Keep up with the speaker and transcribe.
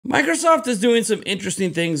Microsoft is doing some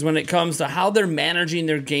interesting things when it comes to how they're managing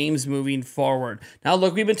their games moving forward. Now,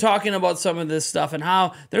 look, we've been talking about some of this stuff and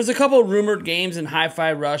how there's a couple rumored games in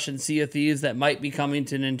Hi-Fi Rush and Sea of Thieves that might be coming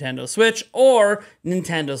to Nintendo Switch or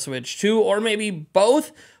Nintendo Switch 2, or maybe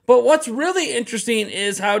both. But what's really interesting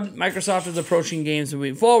is how Microsoft is approaching games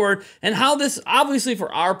moving forward and how this, obviously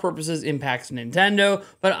for our purposes, impacts Nintendo,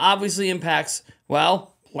 but obviously impacts, well,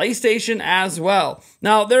 PlayStation as well.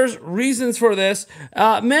 Now, there's reasons for this.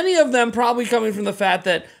 Many of them probably coming from the fact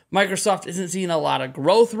that Microsoft isn't seeing a lot of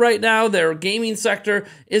growth right now. Their gaming sector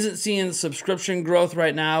isn't seeing subscription growth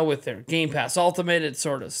right now with their Game Pass Ultimate. It's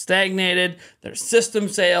sort of stagnated. Their system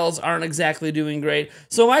sales aren't exactly doing great.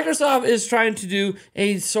 So Microsoft is trying to do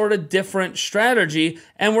a sort of different strategy.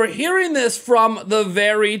 And we're hearing this from the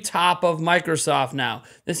very top of Microsoft now.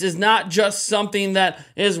 This is not just something that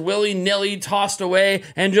is willy-nilly tossed away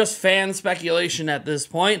and just fan speculation at this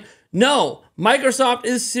point. No, Microsoft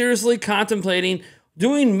is seriously contemplating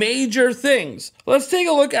doing major things. Let's take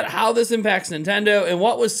a look at how this impacts Nintendo and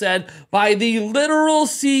what was said by the literal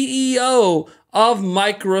CEO of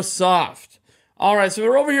Microsoft. All right, so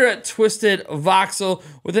we're over here at Twisted Voxel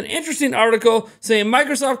with an interesting article saying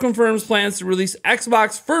Microsoft confirms plans to release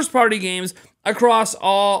Xbox first-party games across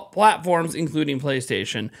all platforms, including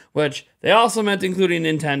PlayStation, which they also meant including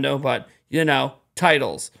Nintendo, but, you know,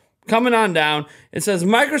 titles. Coming on down, it says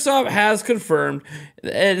Microsoft has confirmed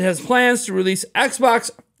it has plans to release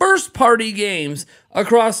Xbox first-party games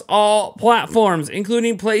across all platforms,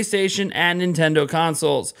 including PlayStation and Nintendo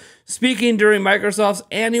consoles. Speaking during Microsoft's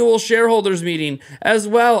annual shareholders meeting, as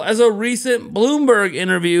well as a recent Bloomberg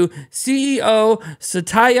interview, CEO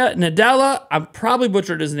Satya Nadella, I probably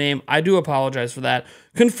butchered his name, I do apologize for that,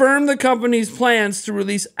 confirmed the company's plans to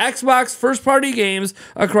release Xbox first-party games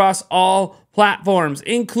across all platforms,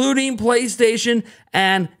 including PlayStation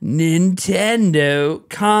and Nintendo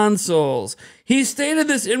consoles. He stated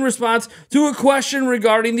this in response to a question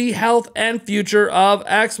regarding the health and future of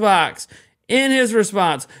Xbox. In his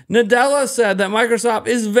response, Nadella said that Microsoft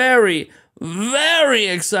is very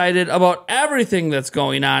excited about everything that's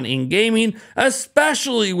going on in gaming,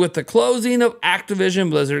 especially with the closing of Activision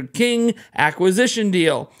Blizzard King acquisition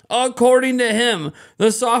deal. According to him,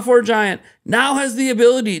 the software giant now has the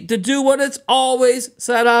ability to do what it's always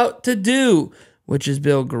set out to do, which is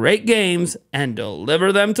build great games and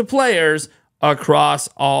deliver them to players across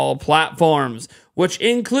all platforms, which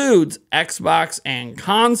includes Xbox and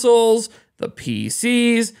consoles, the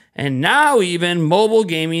PCs, and now even mobile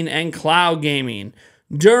gaming and cloud gaming.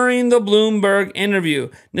 During the Bloomberg interview,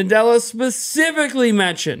 Nadella specifically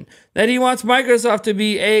mentioned that he wants Microsoft to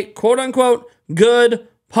be a quote-unquote good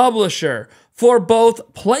publisher for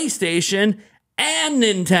both PlayStation and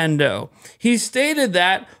Nintendo. He stated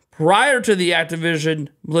that prior to the Activision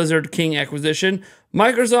Blizzard King acquisition,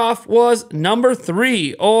 Microsoft was number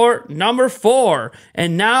 3 or number 4,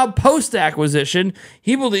 and now post-acquisition,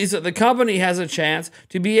 he believes that the company has a chance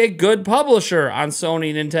to be a good publisher on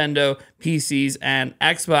Sony, Nintendo, PCs, and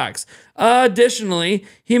Xbox. Additionally,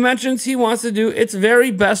 he mentions he wants to do its very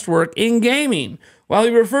best work in gaming. While he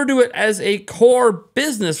referred to it as a core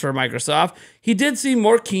business for Microsoft, he did seem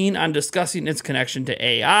more keen on discussing its connection to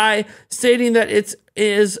AI, stating that it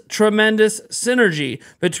is tremendous synergy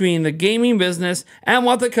between the gaming business and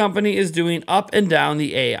what the company is doing up and down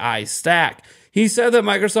the AI stack. He said that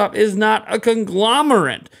Microsoft is not a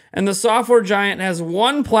conglomerate, and the software giant has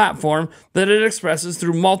one platform that it expresses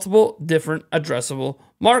through multiple different addressable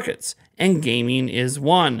markets, and gaming is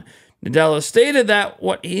one. Nadella stated that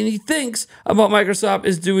what he thinks about Microsoft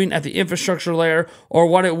is doing at the infrastructure layer, or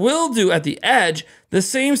what it will do at the edge, the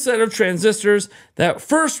same set of transistors that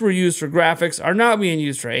first were used for graphics are now being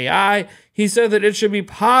used for AI. He said that it should be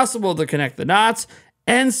possible to connect the dots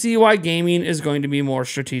and see why gaming is going to be more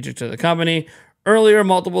strategic to the company. Earlier,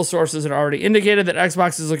 multiple sources had already indicated that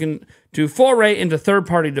Xbox is looking to foray into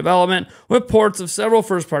third-party development, with ports of several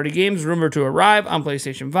first-party games rumored to arrive on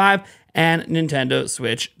PlayStation 5 and Nintendo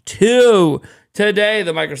Switch 2. Today,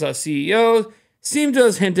 the Microsoft CEO seemed to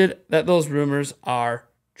have hinted that those rumors are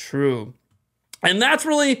true. And that's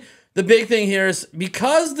really the big thing here, is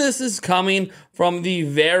because this is coming from the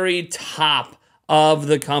very top of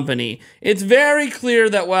the company, it's very clear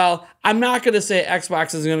that, well, I'm not going to say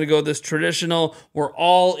Xbox is going to go this traditional, we're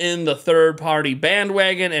all in the third-party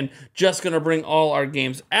bandwagon and just going to bring all our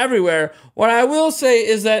games everywhere. What I will say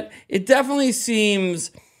is that it definitely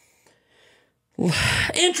seems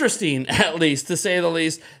interesting, at least, to say the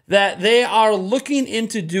least, that they are looking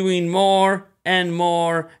into doing more and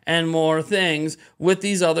more things with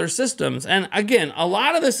these other systems. And again, a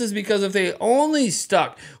lot of this is because if they only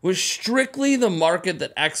stuck with strictly the market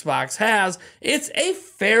that Xbox has, it's a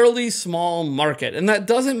fairly small market, and that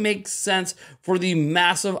doesn't make sense for the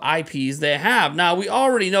massive IPs they have. Now, we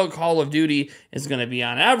already know Call of Duty is going to be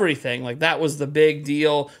on everything. Like, that was the big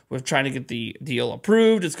deal with trying to get the deal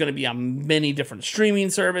approved. It's going to be on many different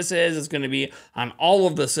streaming services. It's going to be on all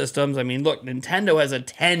of the systems. I mean, look, Nintendo has a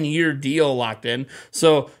 10-year deal locked in.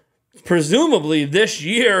 So presumably this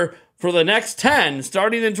year for the next 10,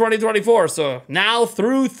 starting in 2024. So now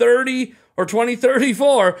through 30 or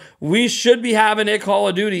 2034, we should be having a Call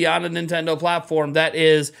of Duty on a Nintendo platform that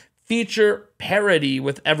is feature parity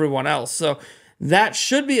with everyone else. So that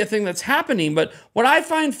should be a thing that's happening. But what I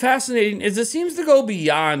find fascinating is it seems to go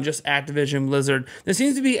beyond just Activision Blizzard. There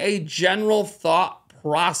seems to be a general thought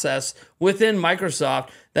process within Microsoft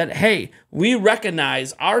that, hey, we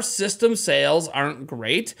recognize our system sales aren't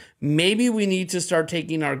great. Maybe we need to start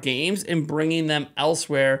taking our games and bringing them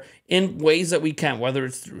elsewhere in ways that we can, whether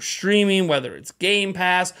it's through streaming, whether it's Game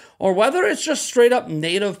Pass, or whether it's just straight up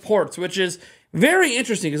native ports, which is very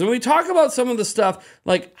interesting, because when we talk about some of the stuff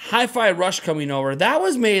like Hi-Fi Rush coming over, that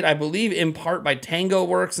was made, I believe, in part by Tango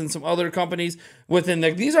Works and some other companies within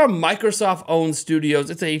there. These are Microsoft-owned studios.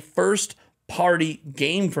 It's a first-party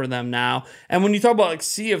game for them now. And when you talk about like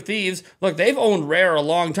Sea of Thieves, look, they've owned Rare a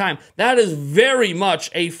long time. That is very much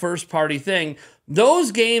a first-party thing.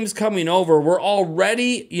 Those games coming over were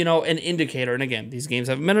already, an indicator. And again, these games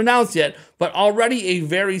haven't been announced yet, but already a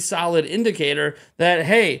very solid indicator that,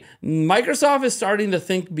 hey, Microsoft is starting to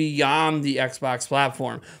think beyond the Xbox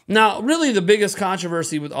platform. Now, really the biggest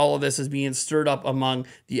controversy with all of this is being stirred up among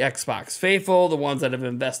the Xbox faithful, the ones that have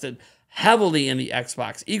invested heavily in the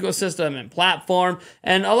Xbox ecosystem and platform.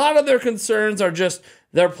 And a lot of their concerns are just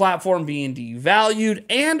their platform being devalued,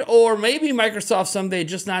 and or maybe Microsoft someday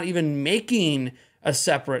just not even making a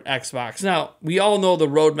separate Xbox. Now, we all know the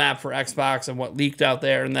roadmap for Xbox and what leaked out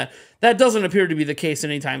there, and that doesn't appear to be the case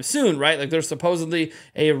anytime soon, right? Like, there's supposedly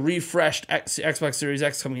a refreshed Xbox Series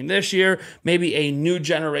X coming this year, maybe a new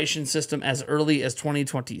generation system as early as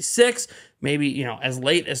 2026, maybe, as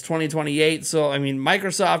late as 2028. So, I mean,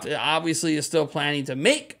 Microsoft obviously is still planning to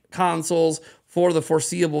make consoles for the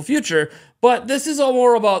foreseeable future, but this is all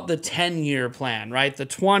more about the 10-year plan, right? The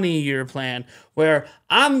 20-year plan, where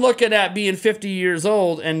I'm looking at being 50 years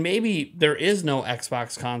old and maybe there is no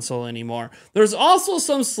Xbox console anymore. There's also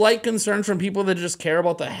some slight concern from people that just care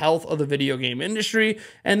about the health of the video game industry,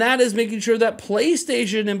 and that is making sure that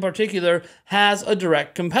PlayStation in particular has a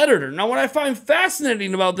direct competitor. Now, what I find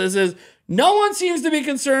fascinating about this is no one seems to be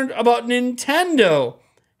concerned about Nintendo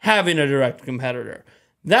having a direct competitor.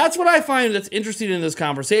 That's what I find that's interesting in this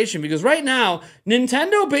conversation, because right now,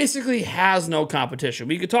 Nintendo basically has no competition.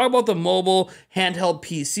 We could talk about the mobile handheld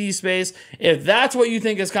PC space. If that's what you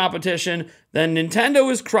think is competition, then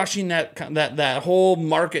Nintendo is crushing that whole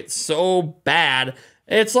market so bad.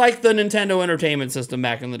 It's like the Nintendo Entertainment System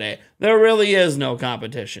back in the day. There really is no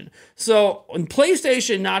competition. So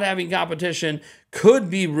PlayStation not having competition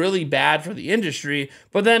could be really bad for the industry.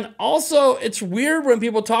 But then also, it's weird when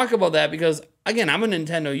people talk about that, because again, I'm a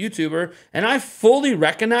Nintendo YouTuber, and I fully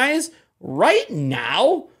recognize right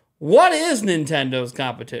now, what is Nintendo's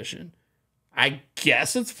competition? I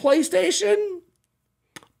guess it's PlayStation,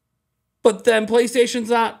 but then PlayStation's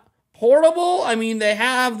not portable. I mean, they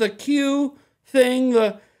have the Q thing,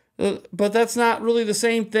 but that's not really the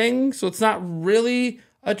same thing, so it's not really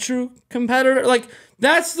a true competitor. Like,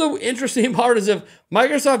 that's the interesting part, is if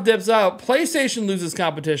Microsoft dips out, PlayStation loses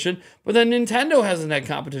competition, but then Nintendo hasn't had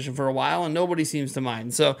competition for a while and nobody seems to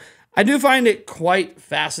mind. So I do find it quite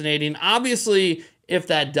fascinating. Obviously, if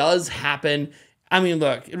that does happen, I mean,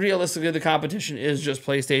 look, realistically, the competition is just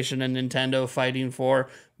PlayStation and Nintendo fighting for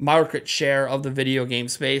market share of the video game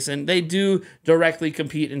space, and they do directly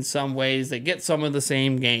compete in some ways. They get some of the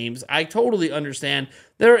same games. I totally understand.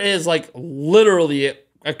 There is like literally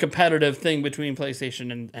a competitive thing between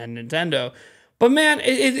PlayStation and Nintendo. But man,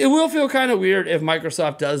 it will feel kind of weird if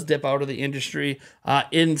Microsoft does dip out of the industry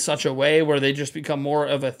in such a way where they just become more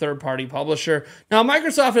of a third-party publisher. Now,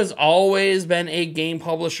 Microsoft has always been a game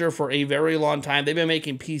publisher for a very long time. They've been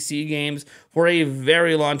making PC games for a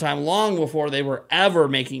very long time, long before they were ever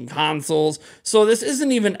making consoles. So this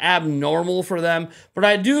isn't even abnormal for them. But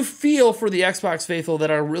I do feel for the Xbox faithful that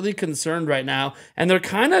are really concerned right now, and they're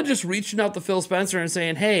kind of just reaching out to Phil Spencer and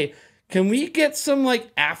saying, hey, can we get some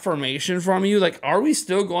like affirmation from you? Like, are we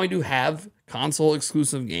still going to have console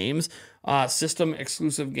exclusive games, system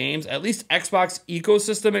exclusive games, at least Xbox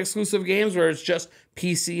ecosystem exclusive games where it's just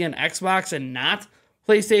PC and Xbox and not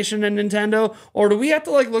PlayStation and Nintendo? Or do we have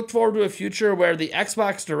to like look forward to a future where the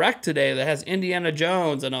Xbox Direct today that has Indiana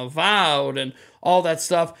Jones and Avowed and all that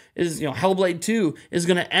stuff is, Hellblade 2 is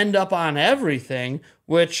going to end up on everything,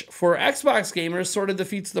 which for Xbox gamers sort of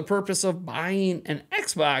defeats the purpose of buying an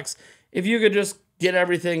Xbox if you could just get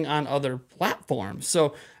everything on other platforms.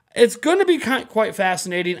 So it's going to be quite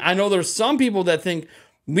fascinating. I know there's some people that think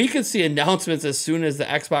we could see announcements as soon as the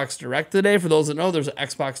Xbox Direct today. For those that know, there's an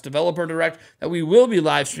Xbox Developer Direct that we will be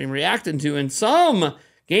live stream reacting to. And some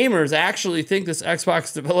gamers actually think this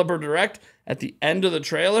Xbox Developer Direct at the end of the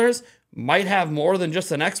trailers might have more than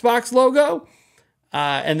just an Xbox logo.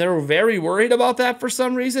 And they're very worried about that for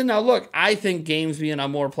some reason. Now, look, I think games being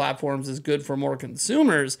on more platforms is good for more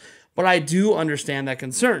consumers, but I do understand that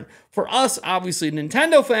concern. For us, obviously,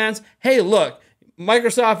 Nintendo fans, hey, look,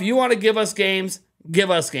 Microsoft, you want to give us games?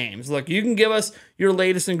 Give us games. Look, you can give us your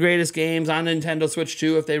latest and greatest games on Nintendo Switch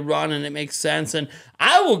 2 if they run and it makes sense, and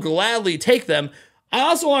I will gladly take them. I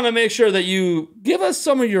also want to make sure that you give us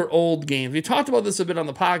some of your old games. We talked about this a bit on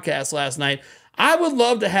the podcast last night. I would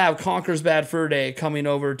love to have Conker's Bad Fur Day coming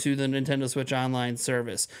over to the Nintendo Switch Online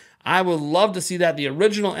service. I would love to see that, the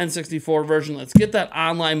original N64 version. Let's get that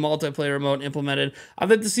online multiplayer mode implemented. I'd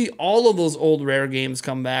like to see all of those old Rare games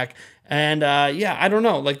come back. And yeah, I don't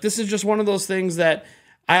know. Like, this is just one of those things that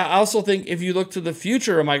I also think if you look to the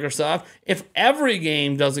future of Microsoft, if every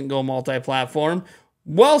game doesn't go multi-platform,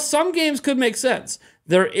 well, some games could make sense.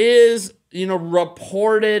 There is,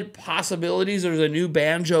 reported possibilities. There's a new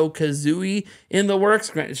Banjo-Kazooie in the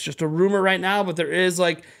works. It's just a rumor right now, but there is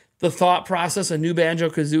like the thought process, a new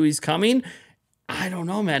Banjo-Kazooie's coming. I don't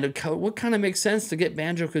know, man. What kind of makes sense to get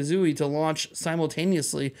Banjo-Kazooie to launch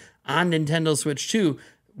simultaneously on Nintendo Switch 2?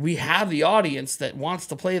 We have the audience that wants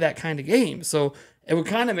to play that kind of game. So it would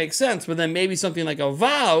kind of make sense, but then maybe something like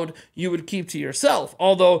Avowed you would keep to yourself.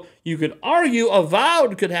 Although you could argue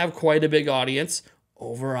Avowed could have quite a big audience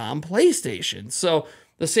over on PlayStation. So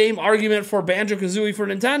the same argument for Banjo-Kazooie for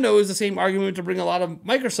Nintendo is the same argument to bring a lot of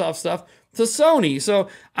Microsoft stuff to Sony. So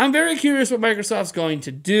I'm very curious what Microsoft's going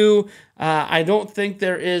to do. I don't think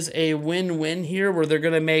there is a win-win here where they're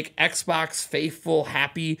going to make Xbox faithful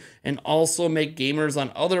happy and also make gamers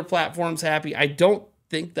on other platforms happy. I don't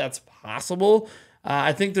think that's possible.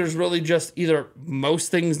 I think there's really just either most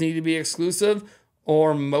things need to be exclusive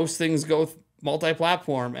or most things go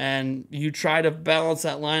multi-platform, and you try to balance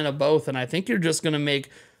that line of both, and I think you're just going to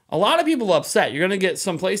make a lot of people upset. You're going to get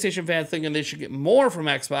some PlayStation fans thinking they should get more from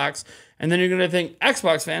Xbox, and then you're going to think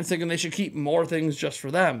Xbox fans thinking they should keep more things just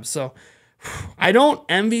for them. So I don't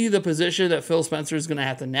envy the position that Phil Spencer is going to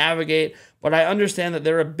have to navigate, but I understand that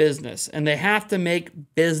they're a business, and they have to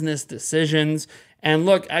make business decisions. And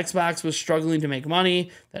look, Xbox was struggling to make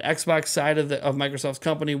money. The Xbox side of Microsoft's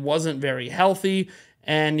company wasn't very healthy.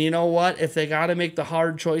 And you know what? If they got to make the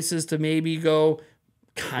hard choices to maybe go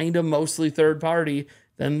kind of mostly third party,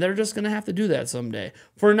 then they're just going to have to do that someday.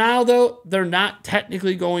 For now, though, they're not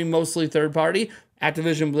technically going mostly third party.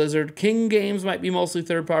 Activision Blizzard King Games might be mostly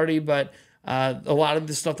third party, but a lot of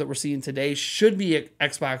the stuff that we're seeing today should be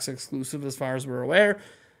Xbox exclusive as far as we're aware.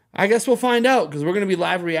 I guess we'll find out because we're going to be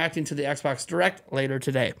live reacting to the Xbox Direct later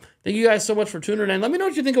today. Thank you guys so much for tuning in. Let me know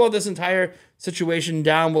what you think about this entire situation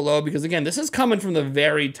down below because, again, this is coming from the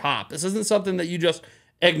very top. This isn't something that you just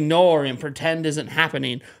ignore and pretend isn't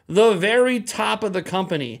happening. The very top of the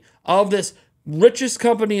company, of this richest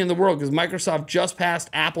company in the world, because Microsoft just passed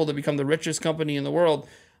Apple to become the richest company in the world,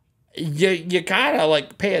 you gotta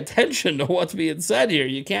like pay attention to what's being said here.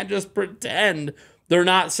 You can't just pretend they're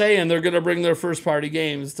not saying they're going to bring their first-party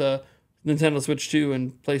games to Nintendo Switch 2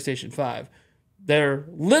 and PlayStation 5. They're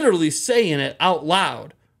literally saying it out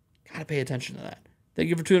loud. Got to pay attention to that. Thank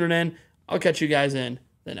you for tuning in. I'll catch you guys in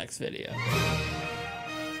the next video.